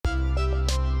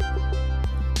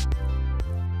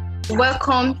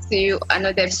Welcome to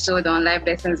another episode on Life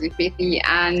Lessons with Faithy.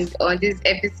 And on this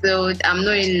episode, I'm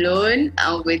not alone.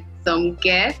 I'm with some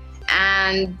guests.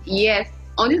 And yes,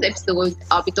 on this episode,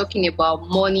 I'll be talking about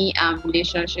money and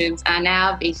relationships. And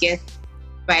I have a guest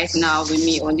right now with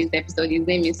me on this episode. His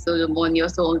name is Solomon. He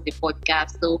also owns the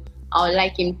podcast. So I would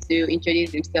like him to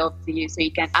introduce himself to you so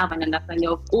you can have an understanding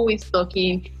of who is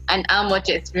talking and how much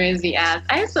experience he has.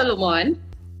 Hi, Solomon.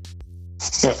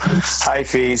 Hi,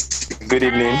 Faith. Good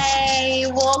evening. Hi,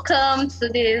 welcome to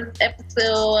this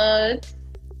episode.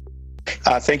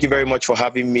 Thank you very much for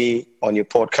having me on your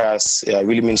podcast. It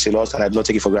really means a lot, and I do not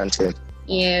take it for granted.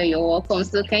 Yeah, you're welcome.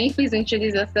 So can you please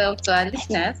introduce yourself to our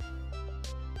listeners?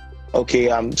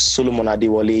 Okay, I'm Solomon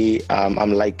Adewale.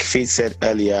 I'm like Faith said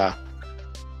earlier,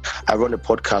 I run a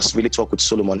podcast, Really Talk with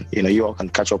Solomon. You all can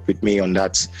catch up with me on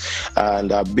that.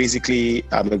 And basically,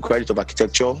 I'm a graduate of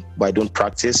architecture, but I don't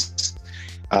practice.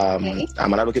 Okay.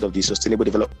 I'm an advocate of the sustainable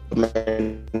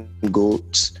development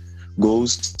goals.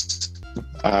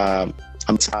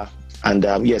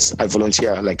 Yes, I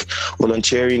volunteer. Like,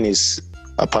 volunteering is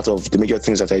a part of the major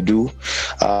things that I do.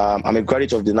 I'm a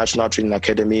graduate of the National Training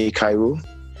Academy, Cairo.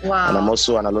 Wow. And I'm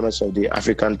also an alumnus of the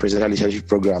African Presidential Leadership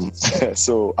Program.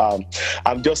 So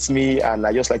I'm just me, and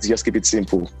I just like to just keep it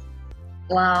simple.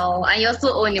 Wow. And you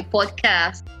also own a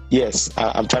podcast. Yes,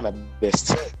 I'm trying my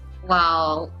best.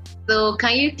 Wow. So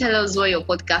can you tell us what your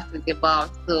podcast is about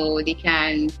so they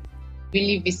can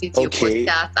really visit your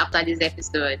podcast after this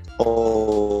episode?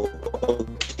 Oh,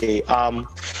 okay. My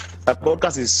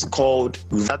podcast is called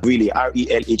That Really,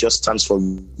 RELA, just stands for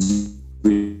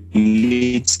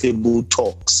Relatable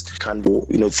Talks. Can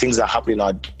things that happen in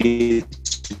our day-to-day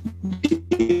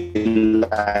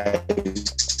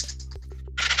lives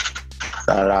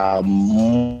that are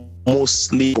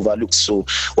mostly overlooked. So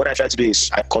what I try to do is,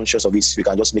 I'm conscious of it. We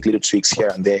can just make little tweaks here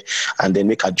and there, and then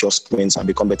make adjustments and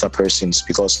become better persons.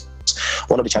 Because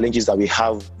one of the challenges that we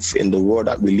have in the world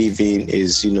that we live in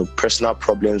is, personal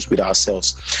problems with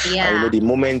ourselves. Yeah. And the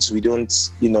moment we don't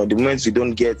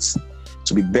get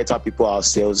to be better people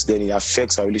ourselves, then it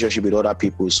affects our relationship with other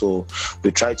people. So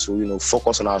we try to,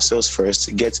 focus on ourselves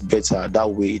first, get better. That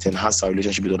way it enhances our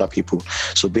relationship with other people.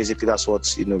 So basically that's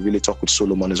what, Really Talk with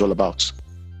Solomon is all about.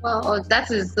 Wow,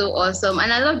 that is so awesome.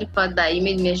 And I love the fact that you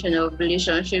made mention of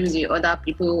relationships with other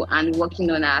people and working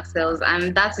on ourselves.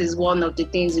 And that is one of the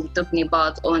things we'll be talking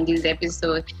about on this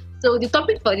episode. So the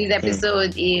topic for this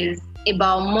episode is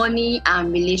about money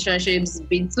and relationships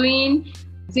between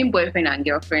boyfriend and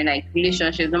girlfriend, like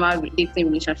relationships, normal dating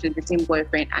relationships between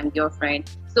boyfriend and girlfriend.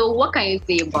 So what can you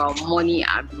say about money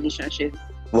and relationships?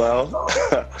 Well,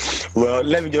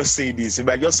 let me just say this. It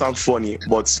might just sound funny,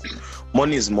 but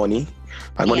money is money.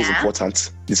 And money is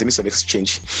important. It's a means of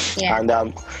exchange. Yeah. And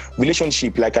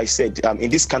relationship, like I said, in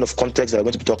this kind of context that we're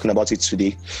going to be talking about it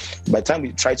today, by the time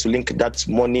we try to link that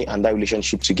money and that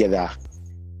relationship together,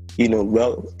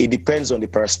 it depends on the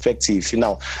perspective.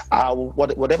 Now,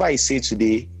 whatever I say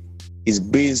today is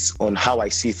based on how I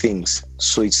see things.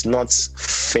 So it's not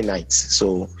finite.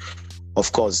 So,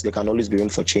 of course, there can always be room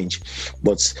for change.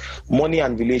 But money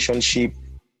and relationship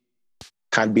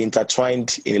can be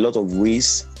intertwined in a lot of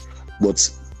ways.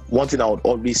 But one thing I would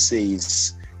always say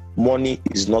is money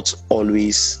is not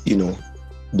always,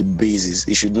 the basis.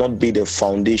 It should not be the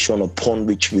foundation upon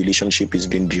which relationship is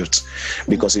being built.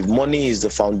 Because if money is the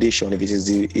foundation, if it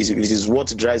is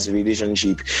what drives the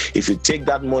relationship, if you take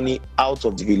that money out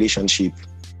of the relationship,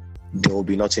 there will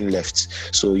be nothing left.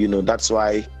 So, that's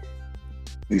why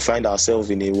we find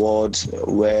ourselves in a world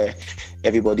where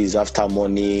everybody is after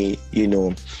money.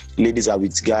 Ladies are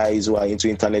with guys who are into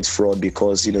internet fraud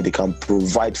because, they can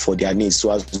provide for their needs.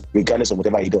 So regardless of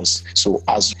whatever he does. So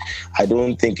I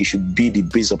don't think it should be the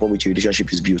base upon which a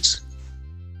relationship is built.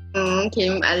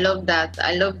 Okay, I love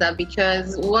that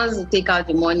because once you take out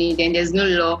the money, then there's no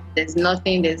love, there's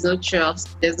nothing, there's no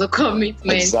trust, there's no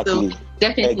commitment. Exactly. So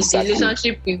definitely the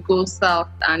relationship will go south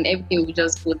and everything will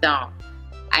just go down.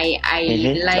 I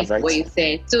like what you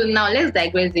said. So now let's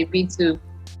digress a bit to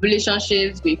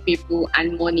relationships with people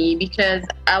and money, because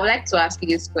I would like to ask you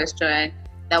this question: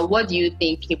 that what do you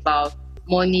think about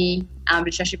money and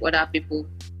relationship with other people?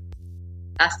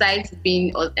 Aside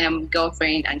being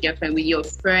girlfriend and girlfriend, with your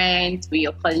friends, with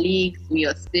your colleagues, with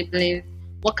your siblings,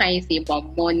 what can you say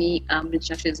about money and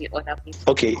relationships with other people?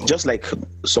 Okay, just like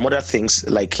some other things,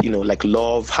 like like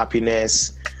love,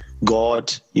 happiness,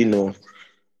 God,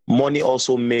 money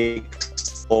also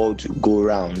makes the world go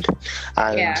round.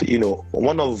 And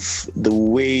one of the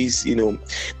ways,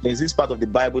 there's this part of the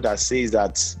Bible that says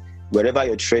that wherever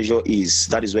your treasure is,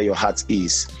 that is where your heart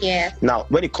is. Yeah. Now,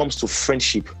 when it comes to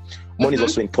friendship, money is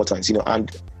also important,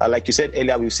 and like you said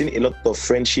earlier, we've seen a lot of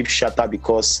friendship shatter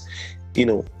because,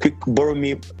 quick, borrow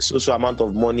me so amount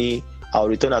of money, I'll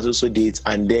return as also date,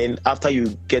 and then after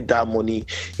you get that money,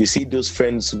 you see those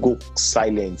friends go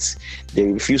silent. They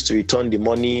refuse to return the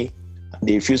money.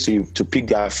 They refuse to pick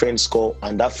their friend's call,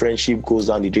 and that friendship goes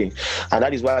down the drain. And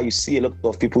that is why you see a lot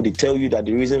of people, they tell you that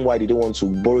the reason why they don't want to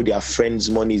borrow their friends'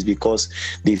 money is because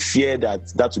they fear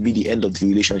that will be the end of the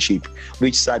relationship,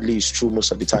 which sadly is true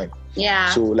most of the time. Yeah.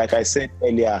 So like I said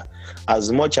earlier,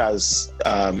 as much as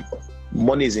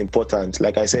money is important,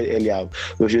 like I said earlier,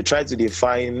 we should try to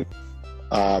define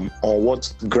on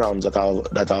what grounds that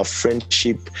our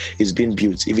friendship is being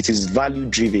built. If it is value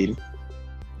driven,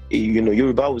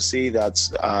 Yoruba will say that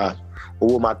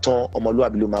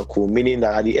meaning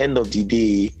that at the end of the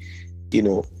day,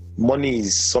 money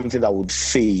is something that would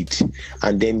fade,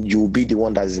 and then you'll be the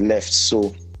one that is left.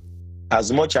 So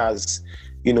as much as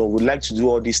we'd like to do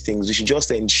all these things, we should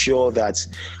just ensure that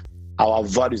our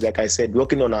values, like I said,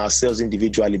 working on ourselves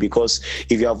individually, because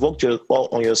if you have worked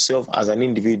on yourself as an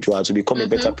individual to become a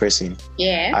better person,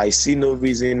 I see no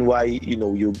reason why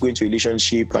you go into a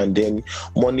relationship and then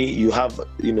money, you have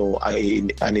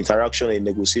an interaction, a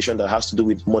negotiation that has to do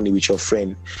with money with your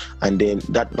friend, and then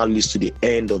that now leads to the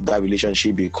end of that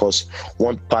relationship because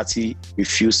one party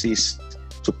refuses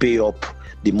to pay up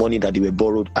the money that they were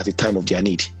borrowed at the time of their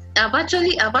need. I've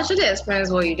actually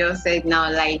experienced what you just said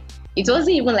now. Like, it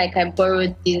wasn't even like I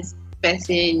borrowed this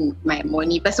person my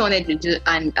money. Person wanted to do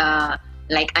an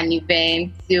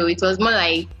event, so it was more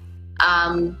like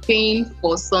paying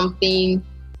for something.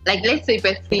 Like, let's say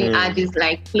person had this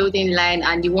like clothing line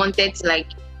and you want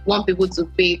people to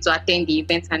pay to attend the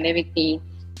event and everything.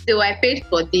 So I paid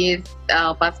for this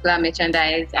particular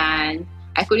merchandise and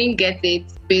I couldn't get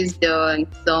it based on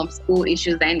some school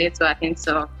issues. I needed to attend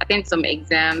some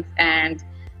exams, and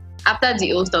after the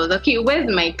host, I was like, okay, where's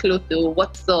my clothes though?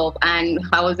 What's up? And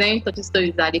I was hearing such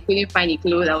stories that they couldn't find the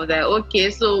clothes. I was like, okay,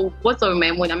 so what's up with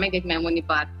my money? Am I getting my money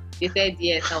back? They said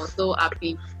yes. I was so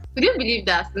happy. Could you believe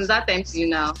that since that time to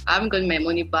now, I haven't gotten my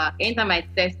money back? Anytime I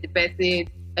text the person,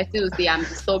 I still say I'm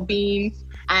disturbing.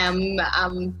 I'm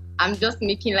just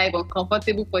making life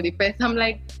uncomfortable for the person. I'm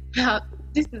like,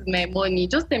 this is my money.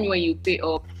 Just tell me when you pay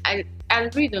up. I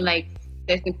really don't like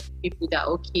telling people that,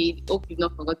 okay, hope you've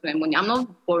not forgotten my money. I'm not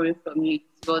borrowing from you.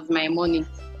 It was my money.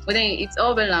 But then it's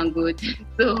all well and good.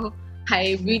 So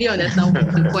I really understand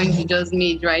the point you just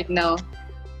made right now.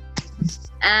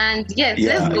 And yes,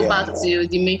 let's go back to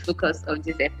the main focus of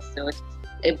this episode,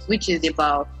 which is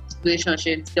about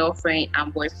relationships, girlfriend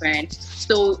and boyfriend.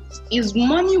 So is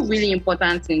money really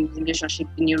important in relationship,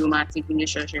 in a romantic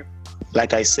relationship?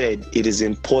 Like I said, it is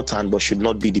important, but should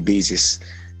not be the basis.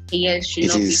 Yes, should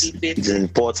not be the basis. It is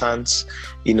important.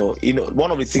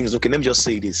 One of the things, okay, let me just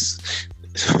say this.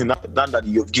 Now that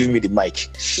you've given me the mic.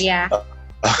 Yeah.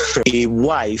 A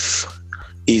wife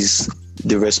is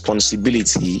the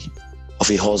responsibility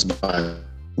of a husband,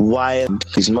 while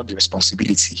it's not the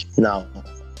responsibility. Now,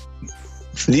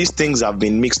 these things have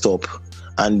been mixed up,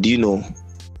 and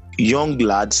young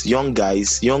lads, young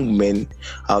guys, young men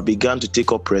have begun to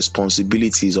take up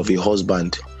responsibilities of a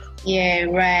husband. Yeah,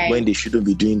 right. When they shouldn't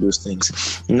be doing those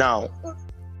things. Now,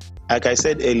 like I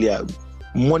said earlier,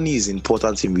 money is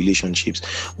important in relationships,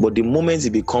 but the moment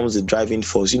it becomes the driving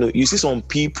force, you see some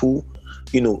people,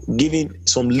 giving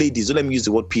some ladies, don't let me use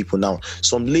the word people now,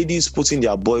 some ladies putting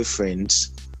their boyfriends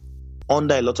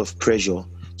under a lot of pressure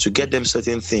to get them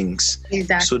certain things,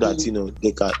 exactly, so that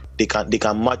they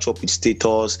can match up with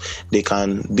status, they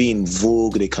can be in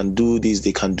vogue, they can do this,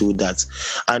 they can do that.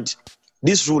 And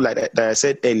this rule, like I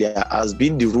said earlier, has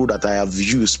been the rule that I have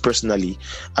used personally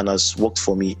and has worked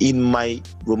for me in my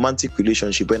romantic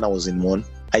relationship. When I was in one,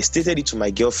 I stated it to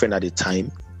my girlfriend at the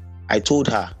time. I told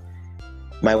her,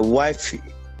 my wife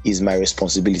is my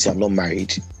responsibility. I'm not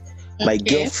married. Okay. My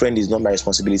girlfriend is not my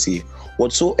responsibility.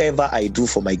 Whatsoever I do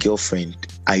for my girlfriend,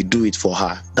 I do it for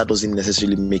her. That doesn't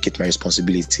necessarily make it my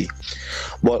responsibility.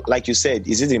 But like you said,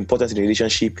 is it important in a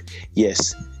relationship?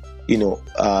 Yes.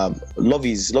 Love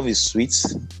is sweet.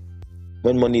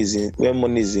 When money is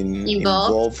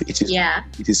involved, it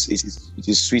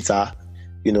is sweeter.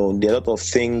 There are a lot of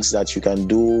things that you can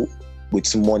do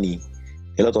with money.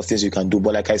 A lot of things you can do,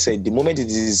 but like I said, the moment it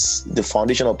is the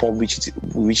foundation upon which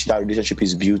that relationship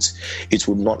is built, it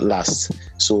will not last.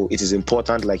 So it is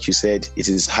important, like you said, it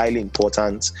is highly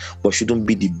important, but shouldn't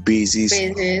be the basis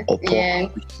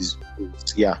upon which it is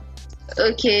built. Yeah.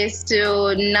 Okay,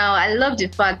 so now I love the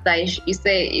fact that you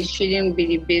say it shouldn't be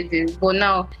the basis, but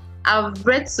now I've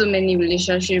read so many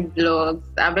relationship blogs.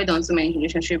 I've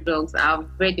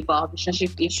read about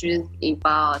relationship issues,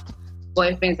 about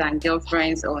boyfriends and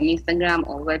girlfriends on Instagram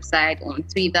or website, on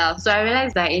Twitter. So I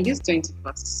realized that in this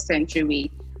 21st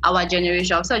century, our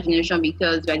generation, also our generation,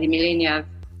 because we're the millennials,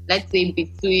 let's say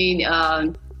between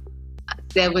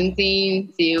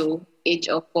 17 till age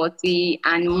of 40,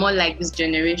 and more like this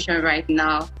generation right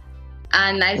now.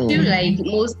 And I feel like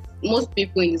most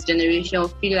people in this generation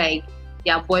feel like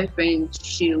their boyfriend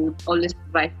should always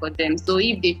provide for them. So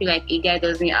if they feel like a guy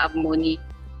doesn't have money,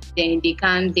 then they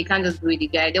can't just be with the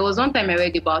guy. There was one time I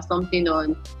read about something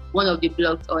on one of the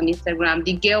blogs on Instagram.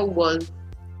 The girl was,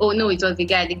 it was the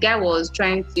guy. The guy was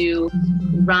trying to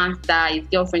rant that his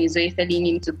girlfriend is always telling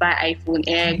him to buy iPhone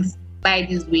X, buy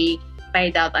this week, buy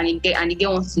that, and the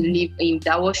girl wants to leave him.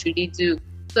 That what should he do?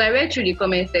 So I read through the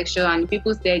comment section, and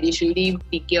people said he should leave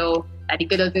the girl, that the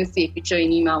girl doesn't see a picture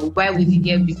in him. And why would the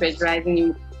girl be pressurizing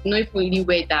him? Knowing fully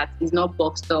well that he's not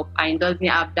boxed up and doesn't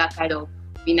have that kind of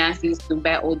finances to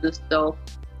buy all the stuff.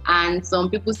 And some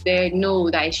people said no,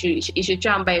 that he should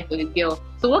try and buy it for the girl.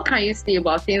 So what can you say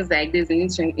about things like this in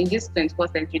this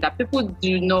 21st century, that people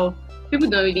don't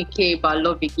really care about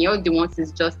love making? All they want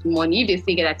is just money. If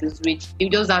they say that is rich, they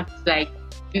just have to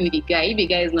be with the guy. If the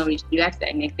guy is not rich, they have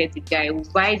to neglect the guy.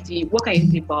 What can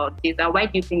you say about this, and why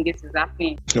do you think this is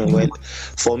happening? Well,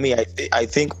 for me, I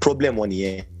think problem on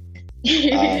here.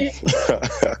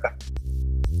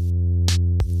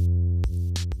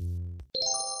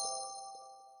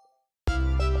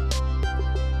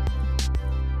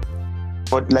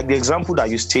 But like the example that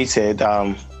you stated,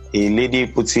 a lady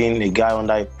putting a guy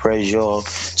under pressure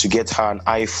to get her an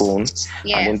iPhone,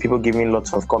 and then people giving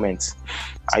lots of comments.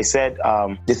 I said,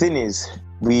 the thing is,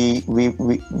 we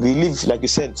live, like you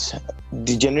said,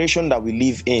 the generation that we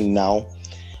live in now,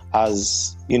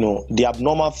 as you know, the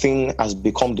abnormal thing has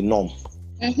become the norm.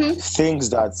 Mm-hmm. Things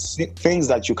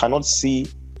that you cannot see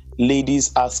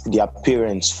ladies ask their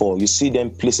parents for, you see them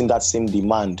placing that same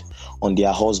demand on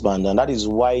their husband, and that is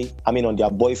why, on their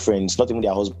boyfriends, not even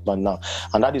their husband now,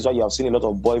 and that is why you have seen a lot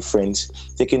of boyfriends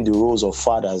taking the roles of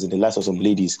fathers in the lives of some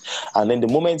ladies, and then the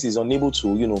moment he's unable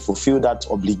to, fulfill that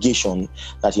obligation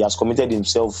that he has committed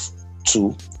himself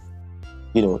to,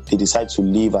 they decide to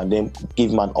leave and then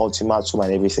give him an ultimatum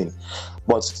and everything.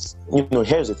 But,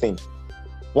 here's the thing.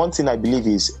 One thing I believe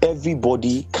is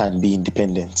everybody can be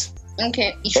independent.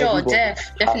 Okay, sure,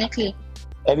 definitely.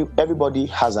 Everybody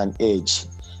has an edge.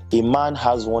 A man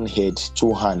has one head,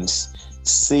 two hands,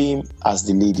 same as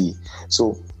the lady.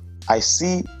 So I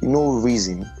see no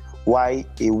reason why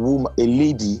a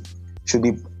lady should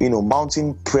be,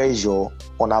 mounting pressure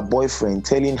on her boyfriend,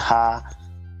 telling her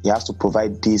he has to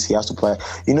provide this, he has to provide.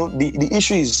 The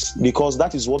issue is because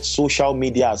that is what social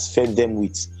media has fed them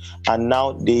with, and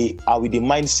now they are with the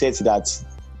mindset that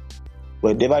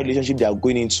whatever relationship they are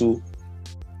going into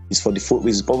is for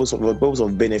the purpose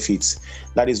of benefits.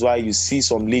 That is why you see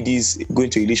some ladies going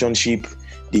to a relationship,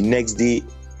 the next day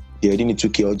they already need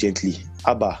 2K urgently.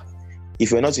 Abba,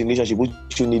 if you're not in a relationship, would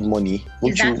you need money?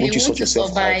 Would you sort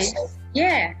yourself out?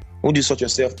 Yeah. Would you sort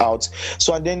yourself out?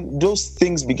 So, and then those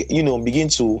things begin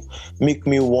to make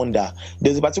me wonder.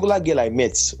 There's a particular girl I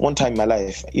met one time in my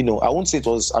life. I won't say it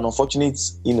was an unfortunate,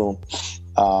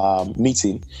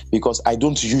 meeting, because I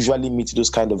don't usually meet those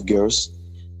kind of girls.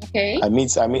 Okay. And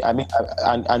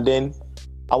then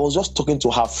I was just talking to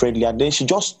her friendly, and then she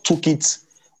just took it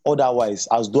otherwise,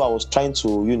 as though I was trying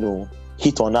to,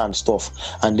 hit on her and stuff.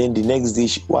 And then the next day,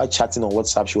 while chatting on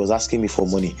WhatsApp, she was asking me for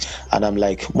money, and I'm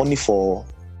like, money for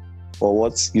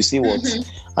what? You see what?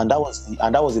 Mm-hmm. And that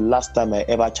was the last time I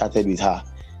ever chatted with her.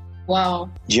 Wow.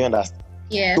 Do you understand?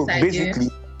 Yes, so basically,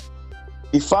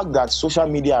 the fact that social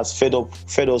media has fed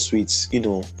us with,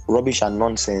 rubbish and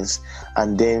nonsense,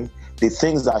 and then the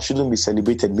things that shouldn't be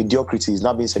celebrated, mediocrity is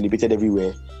now being celebrated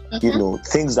everywhere. Mm-hmm.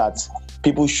 Things that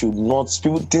people should not,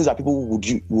 things that people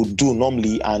would do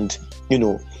normally, and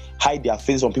hide their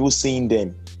faces from people seeing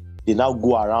them. They now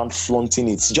go around flaunting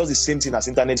it. It's just the same thing as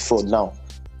internet fraud now.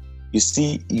 You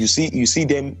see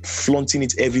them flaunting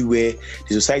it everywhere.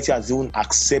 The society has even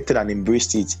accepted and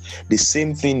embraced it. The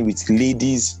same thing with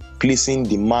ladies placing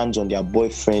demands on their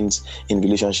boyfriends in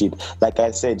relationship. Like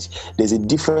I said, there's a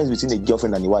difference between a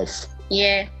girlfriend and a wife.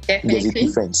 Yeah, definitely. There's a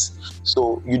difference.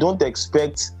 So you don't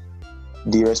expect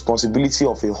the responsibility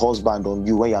of a husband on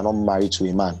you when you're not married to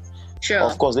a man. Sure.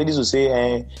 Of course, ladies will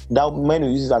say that men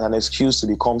will use it as an excuse to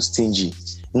become stingy.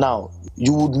 Now,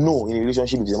 you would know in a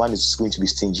relationship if the man is going to be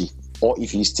stingy, or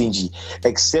if he's stingy.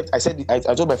 Except, I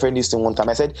told my friend this thing one time.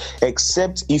 I said,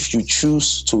 except if you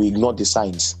choose to ignore the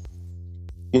signs.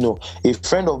 A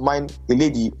friend of mine, a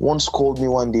lady, once called me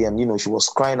one day, and she was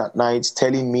crying at night,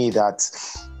 telling me that,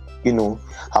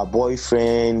 her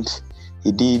boyfriend,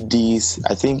 he did this.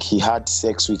 I think he had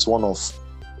sex with one of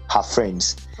her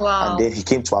friends. Wow. And then he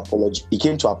came to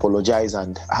apologize,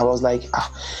 and I was like,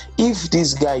 if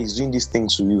this guy is doing these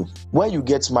things to you, when you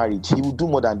get married, he will do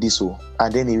more than this.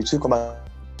 And then he will come back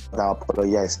and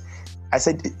apologize. I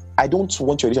said, I don't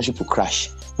want your relationship to crash,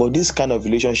 but this kind of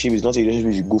relationship is not a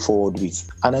relationship you go forward with.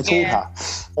 And I told her,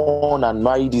 on and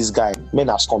marry this guy. Men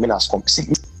has come.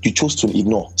 See, you chose to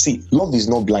ignore. See, love is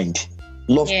not blind.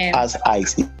 Love has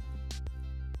eyes.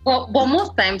 But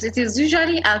most times it is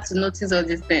usually hard to notice all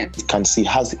these things. He can see,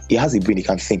 he has a brain, he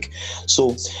can think.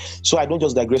 So I don't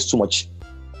just digress too much.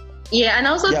 Yeah, and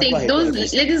I also think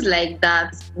those ladies like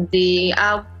that, they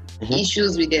have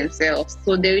issues with themselves.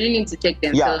 So they really need to check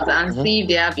themselves and see if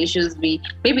they have issues with,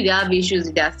 maybe they have issues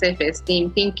with their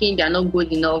self-esteem, thinking they're not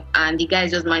good enough, and the guy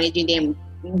is just managing them,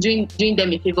 doing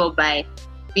them a favor by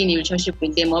being in a relationship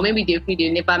with them, or maybe they feel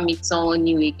they'll never meet someone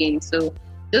new again. So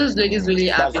those ladies really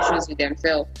have issues with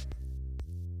themselves.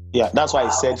 Yeah, that's why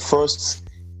I said first,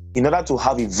 in order to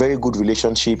have a very good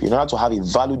relationship, in order to have a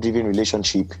value-driven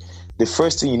relationship, the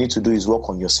first thing you need to do is work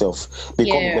on yourself.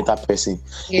 Become a better person.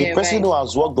 A person who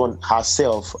has worked on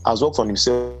herself, has worked on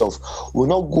himself, will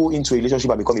not go into a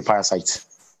relationship and become a parasite.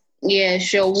 Yeah,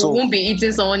 sure. We won't be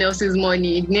eating someone else's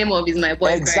money. The name of is my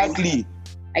boyfriend. Exactly.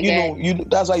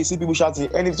 That's why you see people shouting,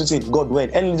 anything God when,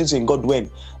 anything God when,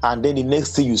 and then the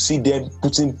next thing you see them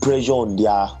putting pressure on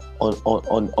their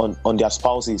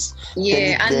spouses.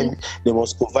 Then they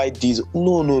must provide these.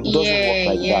 No, it doesn't work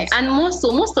like that. And most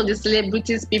of the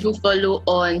celebrities people follow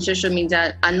on social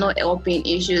media are not helping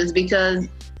issues, because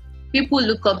people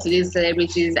look up to these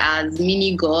celebrities as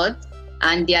mini gods,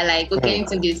 and they're like, okay,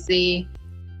 anything they say,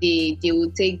 they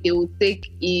will take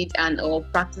it and or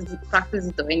practice it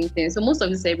or anything. So most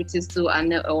of the celebrities too are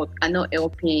not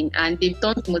helping, and they've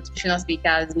turned to motivational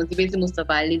speakers, motivating most of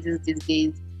our ladies these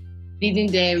days,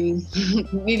 leading them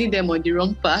on the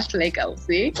wrong path, like I would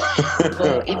say.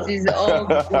 But it is all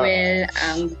well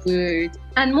and good.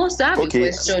 And most, I have a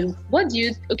question. What do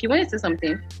you want to say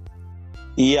something?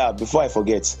 Yeah, before I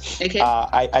forget,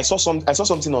 I saw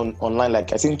something online,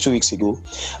 like I think 2 weeks ago,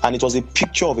 and it was a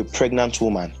picture of a pregnant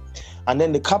woman, and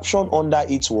then the caption under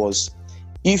it was,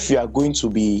 if you are going to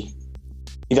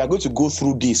go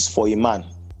through this for a man,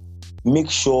 make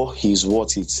sure he's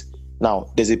worth it. Now,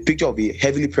 there's a picture of a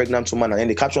heavily pregnant woman, and then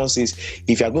the caption says,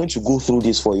 if you are going to go through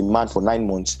this for a man for 9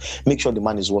 months, make sure the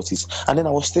man is worth it. And then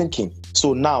I was thinking,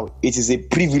 so now it is a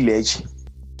privilege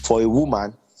for a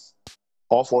woman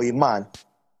or for a man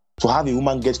to have a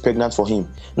woman get pregnant for him.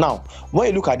 Now, when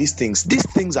you look at these things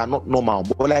are not normal.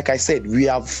 But like I said, we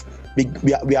are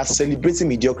celebrating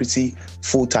mediocrity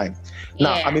full time.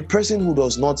 Now, I'm a person who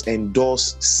does not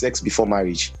endorse sex before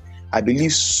marriage. I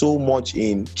believe so much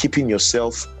in keeping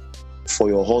yourself for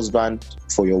your husband,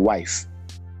 for your wife.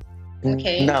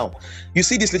 Okay. Now, you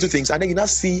see these little things, and then you now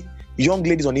see young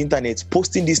ladies on the internet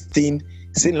posting this thing,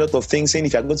 saying a lot of things, saying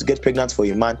if you're going to get pregnant for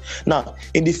a man. Now,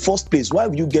 in the first place, why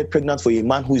would you get pregnant for a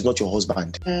man who is not your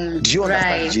husband? Do you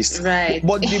understand the gist? Right.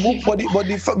 But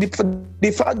the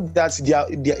fact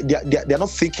that they are not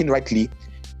thinking rightly,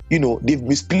 they've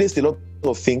misplaced a lot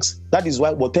of things. That is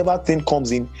why whatever thing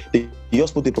comes in, they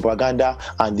just put the propaganda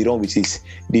and they run with it.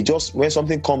 When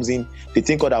something comes in, they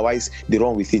think otherwise, they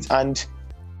run with it. And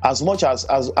as much as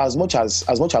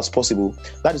possible,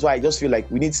 that is why I just feel like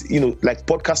we need, like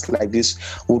podcasts like this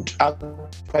would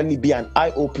actually be an eye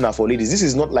opener for ladies. This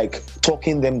is not like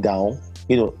talking them down.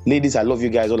 Ladies, I love you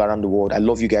guys all around the world. I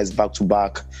love you guys back to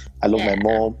back. I love my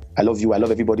mom. I love you. I love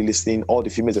everybody listening, all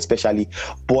the females especially.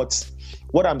 But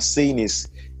what I'm saying is,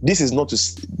 this is not to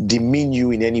demean you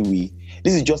in any way.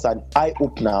 This is just an eye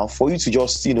opener for you to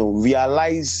just,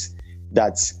 realize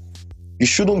that you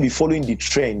shouldn't be following the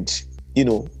trend,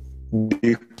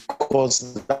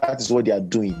 because that is what they are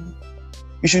doing.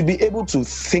 You should be able to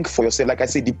think for yourself. Like I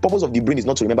said, the purpose of the brain is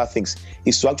not to remember things,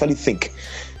 it's to actually think.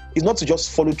 It's not to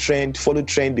just follow trend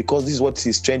because this is what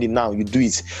is trending now. You do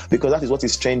it because that is what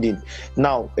is trending.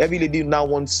 Now, every lady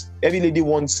wants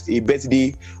a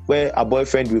birthday where a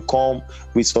boyfriend will come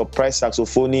with surprise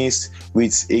saxophonist,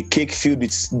 with a cake filled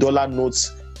with dollar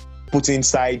notes put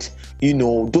inside,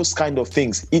 those kind of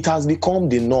things. It has become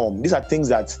the norm. These are things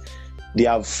that they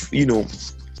have,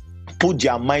 put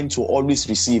their mind to always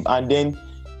receive. And then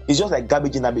it's just like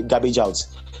garbage in, garbage out.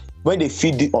 When they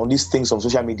feed on these things on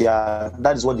social media,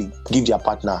 that is what they give their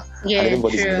partner. Yeah,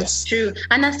 true.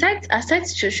 And aside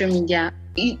social media,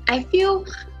 I feel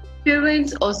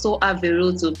parents also have a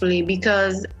role to play,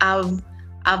 because I've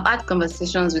had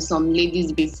conversations with some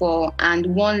ladies before, and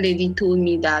one lady told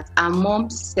me that her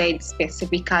mom said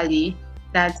specifically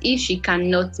that if she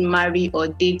cannot marry or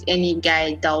date any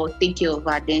guy that will take care of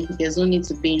her, then there's no need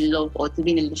to be in love or to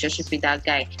be in a relationship with that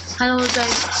guy. And I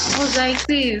was like,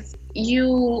 sis,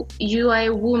 you are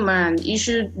a woman. You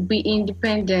should be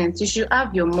independent. You should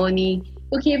have your money.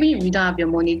 Okay, even if you don't have your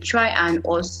money, try and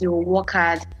also work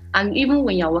hard. And even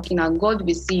when you're working out, God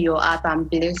will see your heart and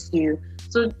bless you.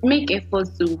 So make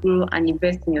efforts to grow and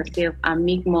invest in yourself and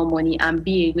make more money and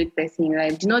be a good person in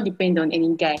life. Do not depend on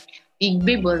any guy. The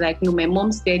babe was like, no, my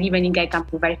mom said if any guy can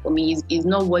provide for me, is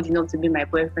not worth enough to be my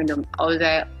boyfriend. I was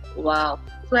like, wow.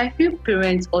 So I feel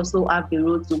parents also have a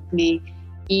role to play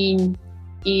in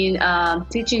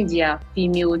teaching their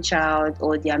female child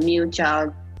or their male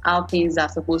child how things are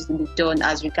supposed to be done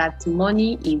as regards to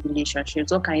money in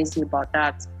relationships. What can you say about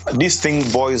that? This thing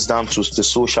boils down to the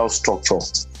social structure.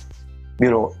 You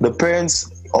know, the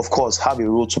parents, of course, have a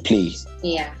role to play.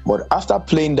 Yeah. But after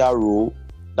playing that role,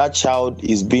 that child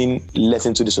is being let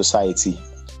into the society.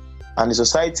 And the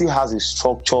society has a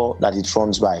structure that it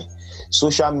runs by.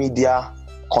 Social media,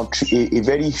 a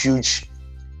very huge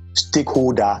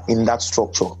stakeholder in that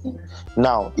structure.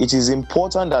 Now, it is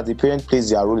important that the parent plays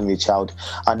their role in the child.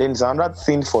 And then it's another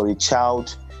thing for a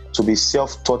child to be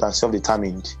self-taught and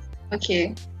self-determined.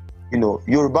 Okay. You know,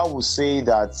 Yoruba will say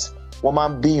that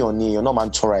woman be your knee, you're not man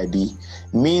to be,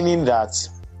 meaning that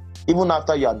even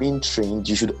after you are being trained,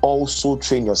 you should also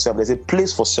train yourself. There's a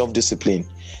place for self-discipline.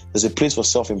 There's a place for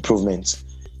self-improvement.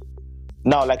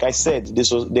 Now, like I said,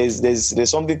 there's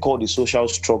something called the social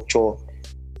structure,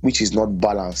 which is not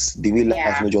balanced. The way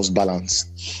life is not just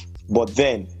balanced. But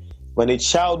then, when a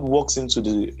child walks into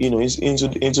the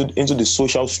into the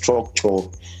social structure,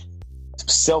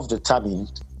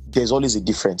 self-determined, there's always a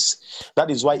difference. That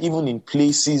is why even in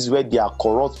places where there are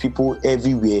corrupt people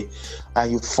everywhere,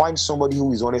 and you find somebody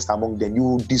who is honest among them, you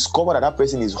will discover that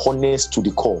person is honest to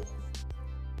the core.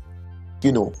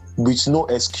 You know, with no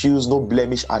excuse, no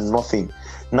blemish, and nothing.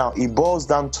 Now, it boils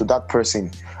down to that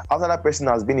person. After that person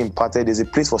has been imparted, there's a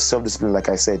place for self-discipline, like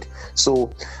I said.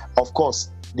 So, of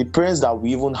course, the parents that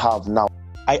we even have now,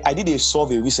 I did a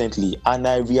survey recently, and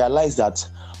I realized that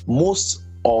most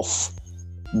of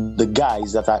the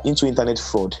guys that are into internet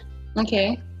fraud,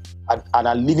 okay, and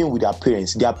are living with their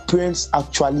parents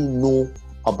actually know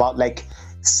about, like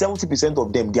 70%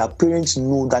 of them, their parents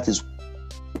know that is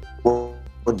what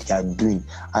they are doing.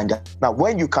 And now,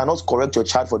 when you cannot correct your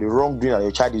child for the wrongdoing that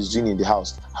your child is doing in the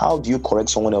house, how do you correct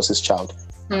someone else's child?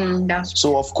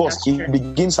 So, of course, it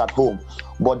begins at home.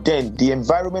 But then the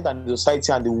environment and the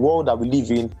society and the world that we live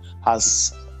in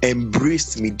has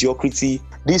embraced mediocrity.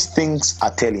 These things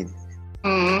are telling.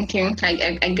 Okay,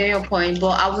 I get your point.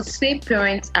 But I would say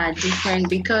parents are different,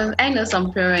 because I know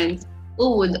some parents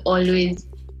who would always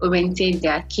orientate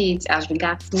their kids as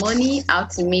regards money, how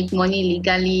to make money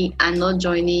legally, and not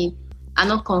joining and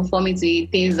not conforming to the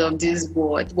things of this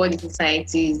world, what the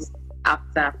society is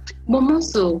after. But more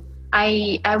so,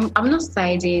 I'm not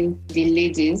siding the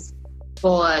ladies,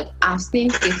 but I've seen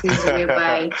cases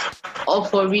whereby, or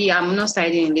for real, I'm not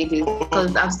siding ladies,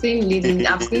 because I've seen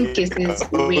cases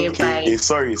whereby. Okay.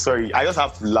 Sorry, I just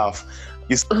have to laugh.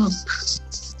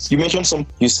 You mentioned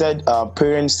you said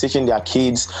parents teaching their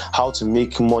kids how to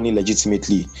make money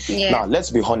legitimately. Yeah. Now,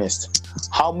 let's be honest.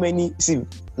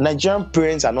 Nigerian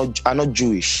parents are not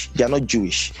Jewish. They are not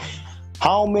Jewish.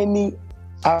 How many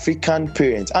African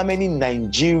parents, how many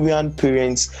Nigerian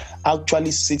parents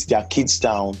actually sit their kids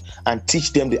down and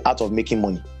teach them the art of making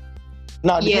money?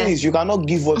 Now, the thing is, you cannot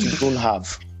give what you don't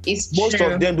have. Most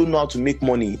of them don't know how to make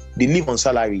money. They live on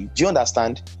salary. Do you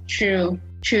understand? True.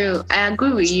 I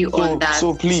agree with you on that.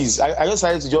 So please, I just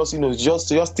decided to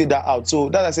just take that out. So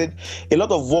that I said, a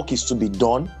lot of work is to be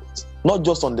done, not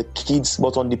just on the kids,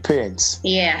 but on the parents.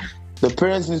 Yeah. The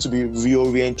parents need to be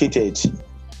reorientated.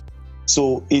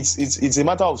 So it's a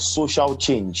matter of social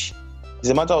change. It's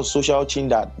a matter of social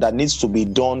change that needs to be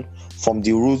done from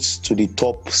the roots to the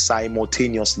top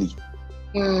simultaneously.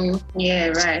 Yeah,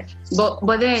 right.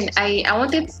 But then I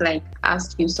wanted to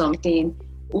ask you something.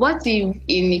 What if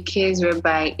in a case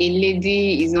whereby a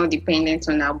lady is not dependent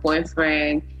on her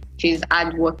boyfriend, she's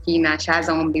hardworking and she has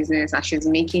her own business and she's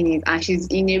making it, and she's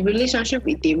in a relationship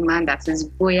with a man that is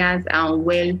buoyant and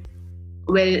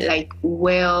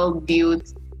well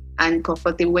built and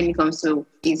comfortable when it comes to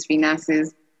his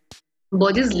finances,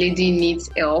 but this lady needs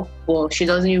help, but she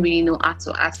doesn't really know how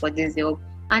to ask for this help,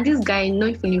 and this guy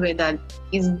knows fully well that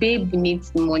his babe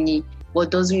needs money but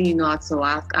doesn't really know how to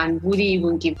ask and wouldn't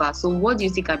even give her. So what do you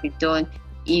think can be done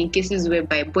in cases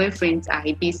whereby boyfriends are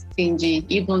a bit stingy,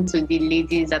 even to the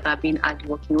ladies that have been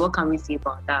hardworking? What can we say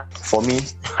about that? For me,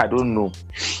 I don't know,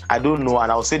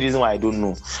 and I'll say the reason why I don't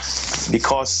know.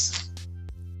 Because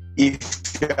if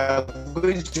you are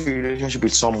going to a relationship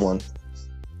with someone,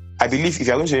 I believe if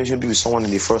you are going to a relationship with someone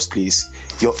in the first place,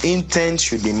 your intent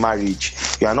should be marriage.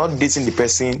 You are not dating the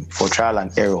person for trial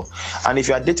and error. And if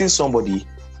you are dating somebody,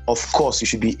 of course, you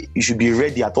should be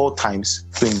ready at all times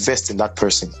to invest in that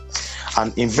person.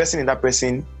 And investing in that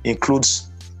person includes,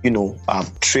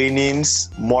 trainings,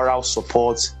 moral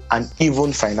support, and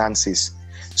even finances.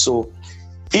 So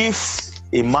if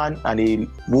a man and a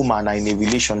woman are in a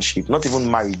relationship, not even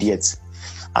married yet,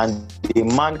 and a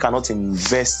man cannot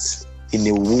invest in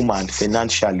a woman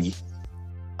financially,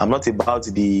 I'm not about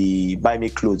the buy me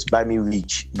clothes, buy me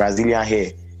wig, Brazilian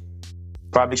hair.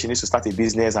 Probably she needs to start a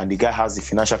business and the guy has the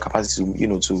financial capacity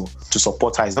to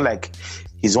support her. It's not like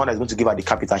he's the one that's going to give her the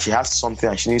capital. She has something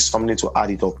and she needs something to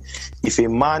add it up. If a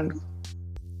man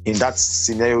in that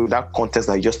scenario, that context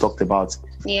that you just talked about,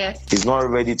 is not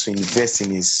ready to invest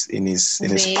in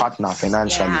his partner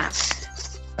financially,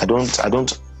 I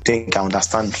don't think I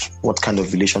understand what kind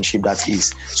of relationship that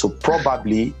is. So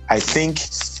probably I think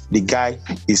the guy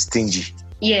is stingy.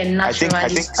 Yeah, naturally. I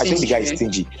think the guy is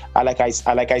stingy. Like I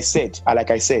said,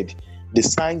 the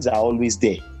signs are always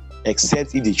there,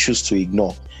 except if they choose to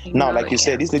ignore. Now, like you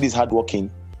said, this lady is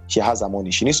hardworking. She has her money.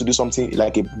 She needs to do something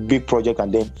like a big project,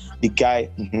 and then the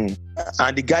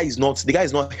guy is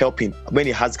not helping when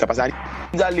he has capacity.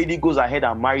 That lady goes ahead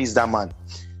and marries that man,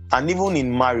 and even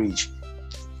in marriage,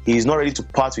 he is not ready to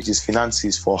part with his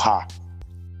finances for her.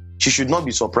 She should not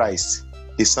be surprised.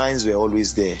 The signs were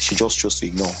always there. She just chose to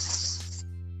ignore.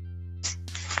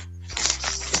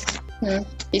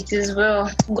 It is well.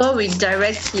 Go with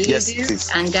direct ladies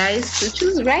and guys to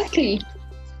choose rightly.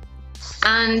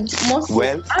 And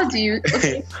how do you?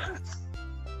 Okay.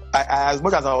 As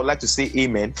much as I would like to say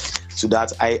amen to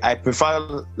that, I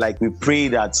prefer, like, we pray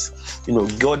that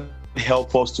God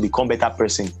help us to become better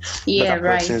persons,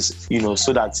 persons,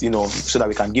 so that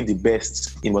we can give the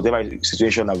best in whatever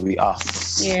situation that we are.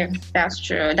 Yeah, that's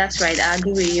true. That's right. I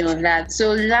agree with you on that.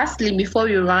 So lastly, before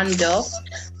we round up,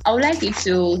 I would like you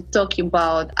to talk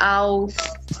about how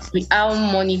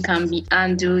money can be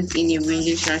handled in a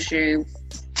relationship.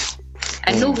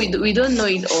 I know we don't know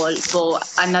it all,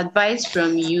 but an advice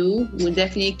from you will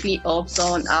definitely help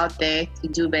someone out there to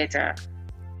do better.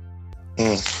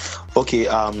 Okay.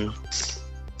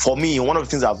 For me, one of the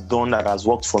things I've done that has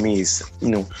worked for me is,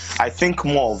 I think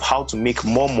more of how to make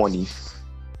more money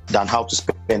than how to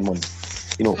spend money.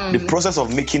 The process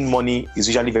of making money is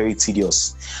usually very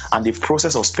tedious, and the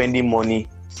process of spending money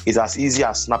is as easy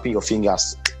as snapping your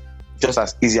fingers, just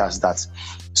as easy as that.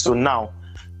 So now,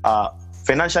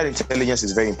 financial intelligence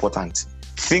is very important.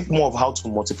 Think more of how to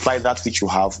multiply that which you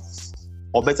have,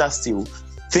 or better still,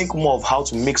 think more of how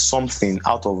to make something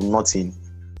out of nothing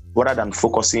rather than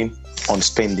focusing on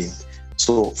spending.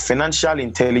 So financial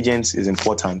intelligence is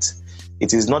important.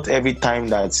 It is not every time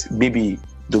that baby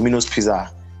Domino's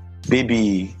pizza,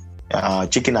 baby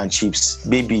chicken and chips,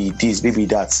 baby this, baby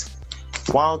that.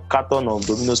 One carton of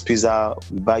Domino's pizza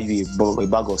will buy you a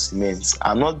bag of cement.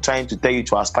 I'm not trying to tell you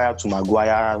to aspire to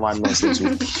Maguire and one nonsense.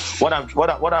 What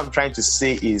I'm trying to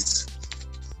say is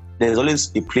there's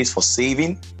always a place for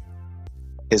saving.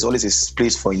 There's always a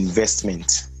place for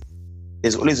investment.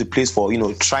 There's always a place for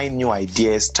trying new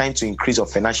ideas, trying to increase your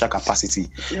financial capacity.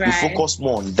 Right. You focus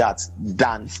more on that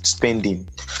than spending.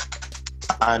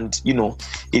 And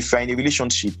if you're in a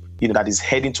relationship that is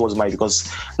heading towards marriage,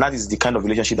 because that is the kind of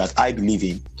relationship that I believe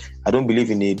in. I don't believe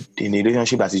in a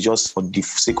relationship that is just for the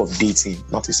sake of dating,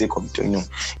 not the sake of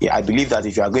I believe that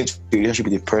if you are going to a relationship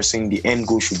with a person, the end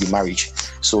goal should be marriage.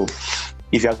 So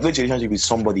if you are going to a relationship with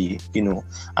somebody,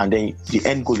 and then the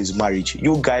end goal is marriage,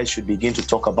 you guys should begin to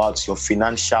talk about your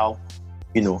financial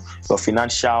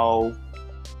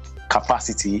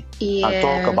capacity, and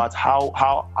talk about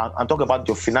talk about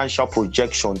your financial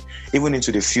projection even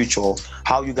into the future,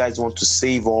 how you guys want to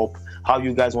save up, how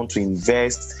you guys want to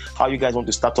invest, how you guys want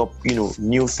to start up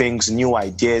new things, new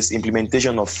ideas,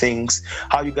 implementation of things,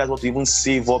 how you guys want to even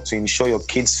save up to ensure your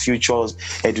kids' futures,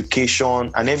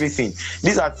 education, and everything.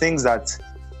 These are things that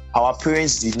our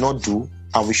parents did not do,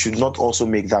 and we should not also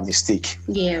make that mistake.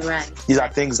 Yeah, right. These are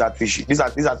things that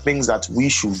we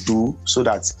should do so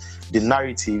that the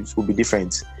narrative will be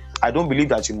different. I don't believe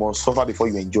that you must suffer before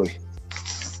you enjoy.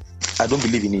 I don't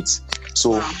believe in it.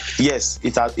 So yes,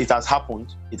 it has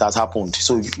happened. It has happened.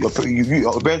 So your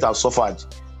parents have suffered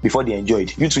before they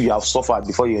enjoyed. You too, you have suffered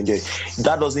before you enjoy.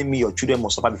 That doesn't mean your children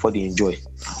must suffer before they enjoy.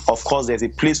 Of course, there's a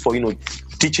place for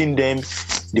teaching them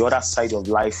the other side of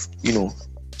life,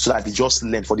 so that they just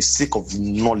learn for the sake of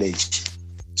knowledge.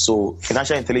 So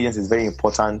financial intelligence is very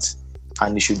important,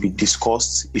 and it should be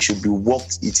discussed. It should be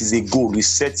worked. It is a goal. You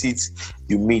set it,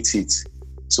 you meet it.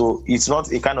 So it's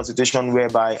not a kind of situation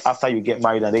whereby after you get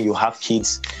married and then you have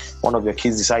kids, one of your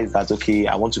kids decides that, okay,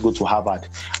 I want to go to Harvard,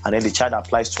 and then the child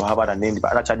applies to Harvard, and then the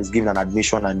other child is given an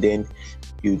admission, and then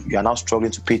you are now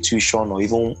struggling to pay tuition or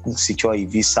even secure a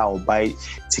visa or buy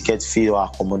ticket fee or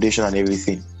accommodation and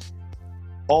everything.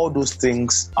 All those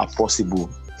things are possible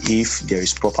if there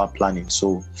is proper planning.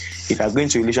 So if you're going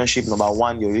to a relationship, number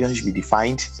one, your relationship be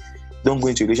defined. Don't go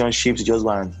into a relationship to just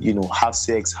want to, have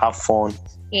sex, have fun.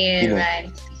 Yeah,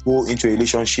 right. Go into a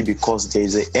relationship because there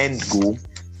is an end goal.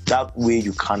 That way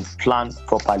you can plan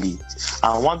properly.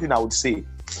 And one thing I would say,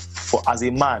 as a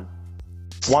man,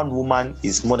 one woman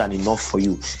is more than enough for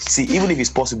you. See, even if it's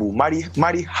possible,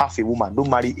 marry half a woman. Don't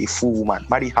marry a full woman.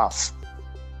 Marry half,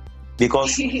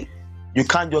 because you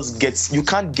can't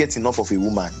get enough of a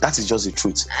woman. That is just the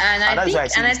truth. And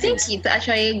I think it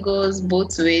actually goes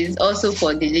both ways. Also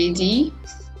for the lady.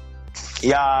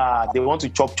 Yeah, they want to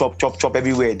chop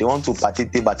everywhere. They want to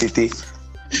batete.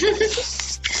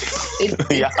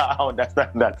 Yeah, I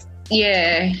understand that.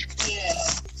 Yeah.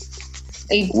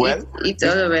 It's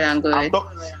all over and good.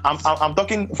 I'm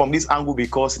talking from this angle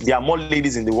because there are more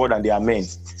ladies in the world than there are men.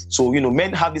 So,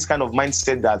 men have this kind of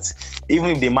mindset that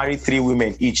even if they marry 3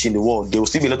 women each in the world, there will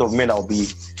still be a lot of men that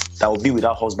will be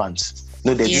without husbands.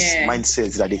 There's this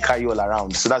mindset that they carry all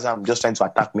around. So that's why I'm just trying to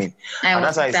attack men. And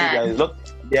that's why I say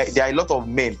there are a lot of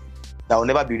men that will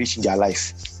never be rich in their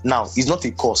life. Now, it's not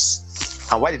a cause.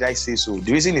 And why did I say so?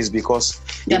 The reason is because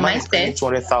a man is earning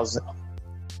 200,000.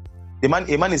 A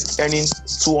man is earning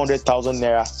 200,000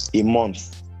 naira a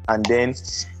month, and then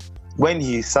when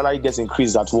his salary gets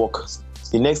increased at work,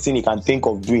 the next thing he can think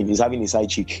of doing is having a side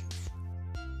chick.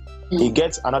 He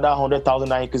gets another 100,000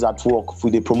 naira increase at work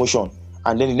with a promotion,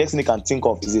 and then the next thing he can think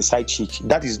of is a side chick.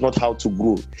 That is not how to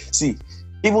grow. See,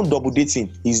 even double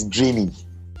dating is draining.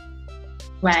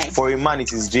 Right. For a man,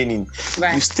 it is draining.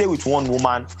 Right. You stay with one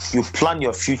woman, you plan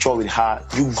your future with her,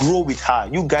 you grow with her,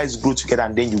 you guys grow together,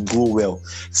 and then you grow well.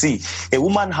 See, a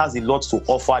woman has a lot to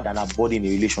offer than a body in a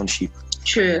relationship.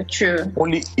 True.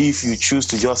 Only if you choose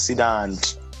to just sit down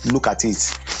and look at it.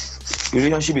 The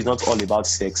relationship is not all about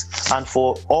sex. And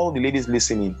for all the ladies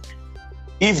listening,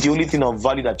 if the only thing of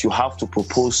value that you have to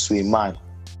propose to a man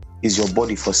is your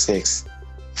body for sex,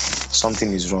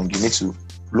 something is wrong. You need to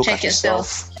look at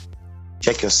yourself.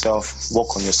 Check yourself,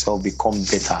 work on yourself, become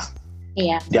better.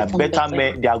 Yeah. There are better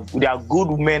men, there are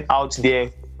good men out there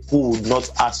who would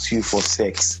not ask you for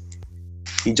sex.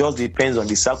 It just depends on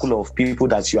the circle of people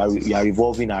that you are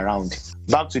revolving around.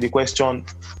 Back to the question,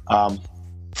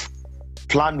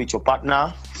 plan with your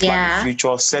partner, plan the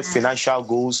future, set financial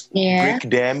goals, break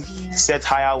them, set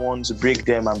higher ones, break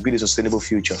them, and build a sustainable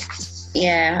future.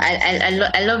 Yeah,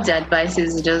 I love the advice.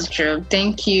 It's just true.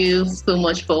 Thank you so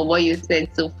much for what you said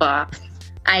so far.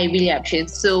 I really appreciate it.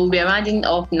 So we're rounding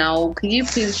off now. Could you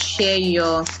please share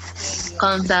your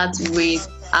contact with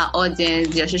our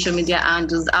audience, your social media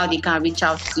handles, how they can reach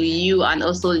out to you and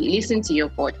also listen to your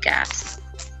podcast?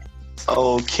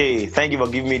 Okay, thank you for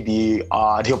giving me the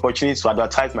opportunity to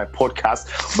advertise my podcast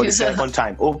for the second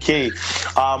time. Okay,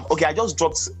 I just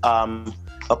dropped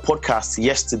a podcast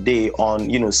yesterday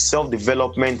on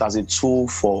self-development as a tool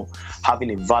for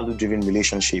having a value-driven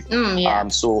relationship.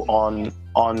 So on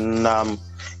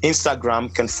Instagram,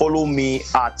 can follow me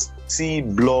at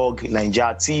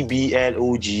tblognaija,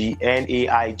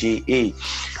 TBLOGNAIJA.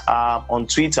 On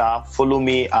Twitter, follow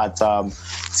me at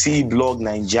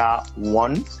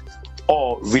tblognaija1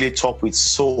 or Really Talk with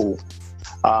Soul.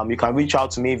 You can reach out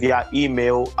to me via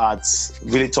email at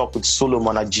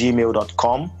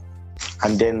reallytalkwithsolomon@gmail.com.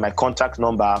 And then my contact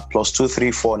number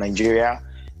 +234 Nigeria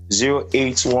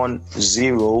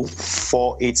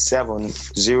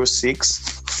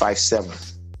 0810-487-0657.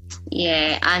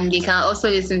 Yeah, and you can also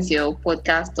listen to your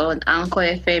podcast on Anchor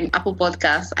FM, Apple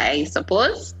Podcasts, I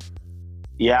suppose.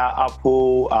 Yeah,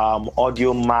 Apple,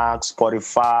 Audio Max,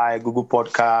 Spotify, Google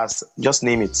Podcasts, just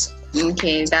name it.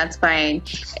 Okay, that's fine.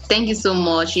 Thank you so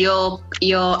much. Your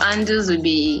handles will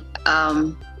be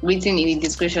written in the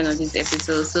description of this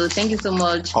episode. So thank you so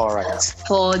much. All right.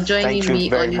 For joining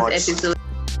me on this episode.